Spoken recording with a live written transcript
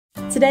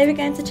Today we're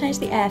going to change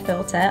the air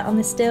filter on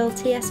the Stihl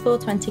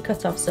TS420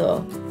 cut-off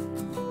saw.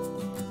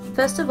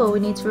 First of all, we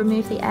need to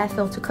remove the air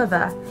filter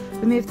cover.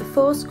 Remove the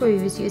 4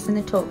 screws using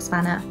the Torx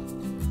spanner.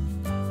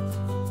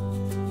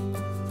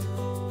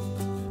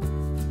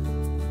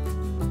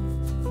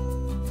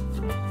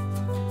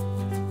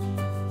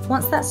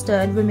 Once that's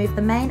done, remove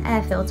the main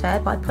air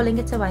filter by pulling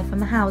it away from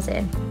the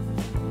housing.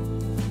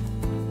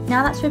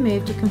 Now that's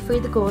removed, you can free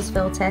the gauze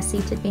filter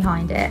seated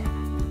behind it.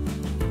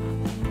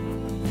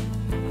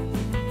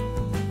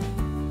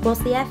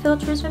 Whilst the air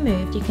filter is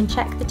removed, you can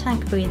check the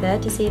tank breather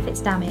to see if it's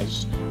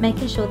damaged,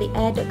 making sure the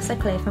air ducts are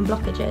clear from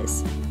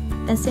blockages.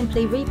 Then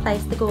simply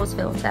replace the gauze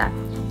filter.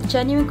 The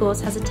genuine gauze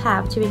has a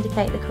tab to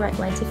indicate the correct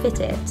way to fit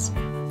it.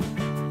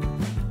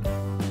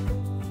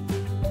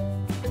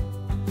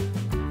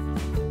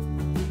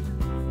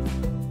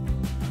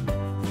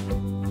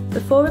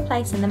 Before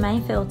replacing the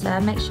main filter,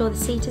 make sure the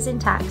seat is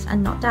intact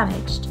and not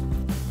damaged.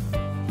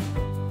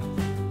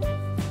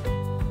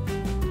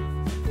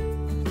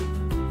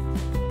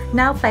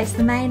 Now place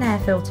the main air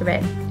filter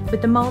in,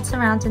 with the mould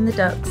surrounding the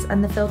ducts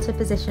and the filter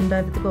positioned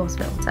over the gauze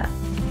filter.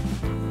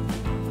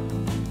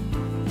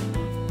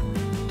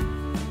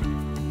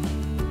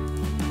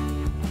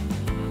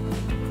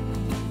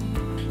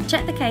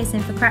 Check the casing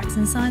for cracks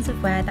and signs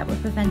of wear that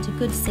would prevent a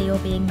good seal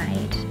being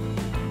made.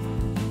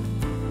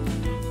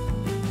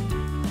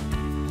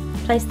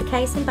 Place the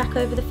casing back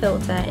over the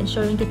filter,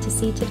 ensuring it is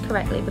seated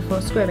correctly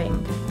before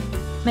screwing.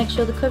 Make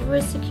sure the cover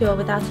is secure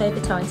without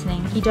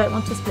over-tightening. You don't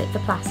want to split the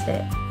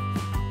plastic.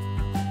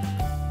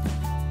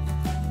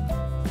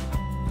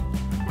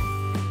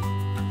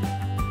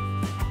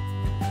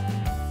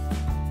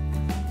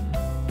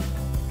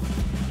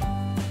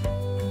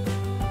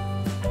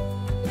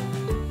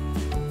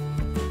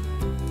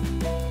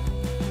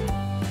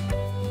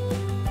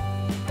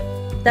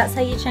 That's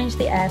how you change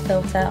the air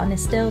filter on a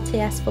Stihl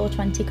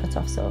TS420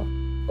 cut-off saw.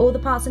 All the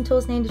parts and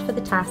tools needed for the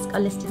task are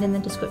listed in the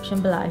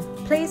description below.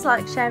 Please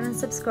like, share and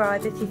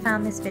subscribe if you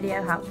found this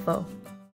video helpful.